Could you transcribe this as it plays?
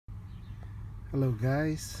Hello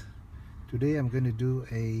guys, today I'm going to do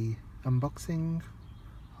a unboxing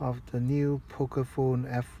of the new Pocophone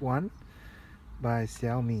F1 by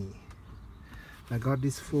Xiaomi. I got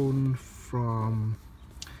this phone from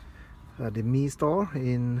the Mi store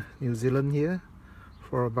in New Zealand here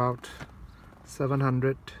for about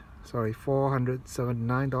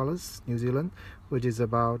 $479 New Zealand, which is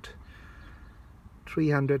about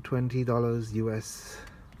 $320 US.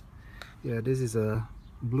 Yeah, this is a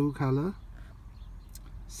blue color,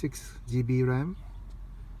 6 GB RAM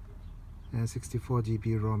and 64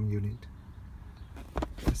 GB ROM unit.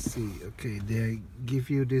 Let's see. Okay, they give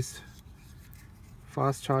you this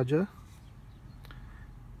fast charger.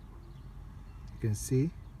 You can see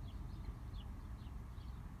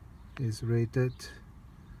it's rated.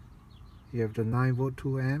 You have the 9V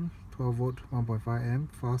 2A, 12V 1.5A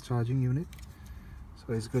fast charging unit.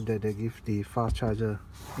 So it's good that they give the fast charger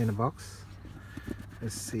in a box.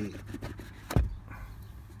 Let's see.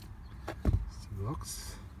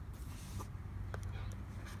 Box.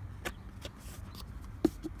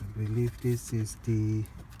 I believe this is the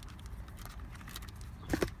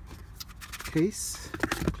case,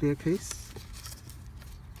 clear case,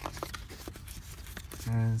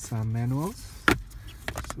 and some manuals.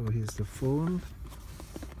 So here's the phone.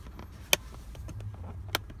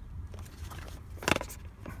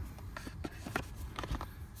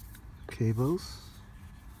 Cables.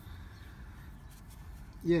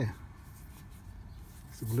 Yeah.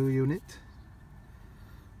 The blue unit.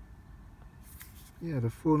 Yeah, the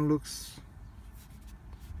phone looks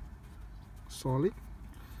solid,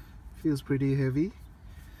 feels pretty heavy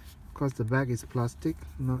because the back is plastic,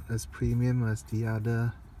 not as premium as the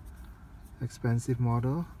other expensive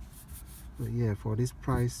model, but yeah, for this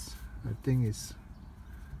price I think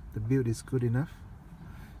the build is good enough.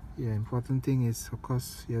 Yeah, important thing is of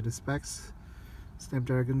course the specs: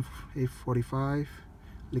 Snapdragon 845,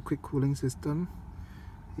 liquid cooling system,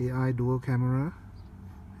 AI dual camera,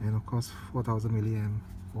 and of course 4000 mAh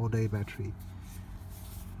all-day battery.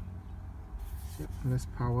 Yep, let's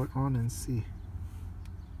power it on and see.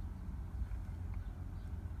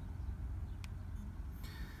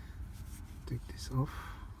 Take this off.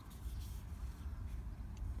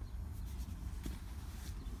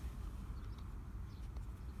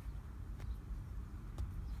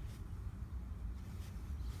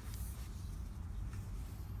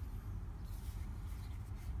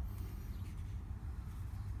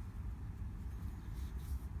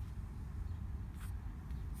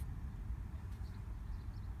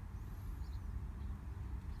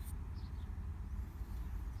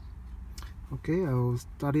 Okay, I will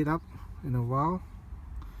start it up in a while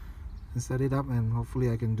and set it up, and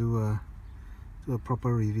hopefully I can do a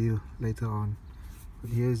proper review later on.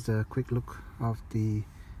 But here's the quick look of the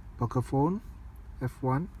Pocophone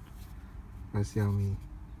F1 by Xiaomi.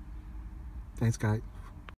 Thanks guys.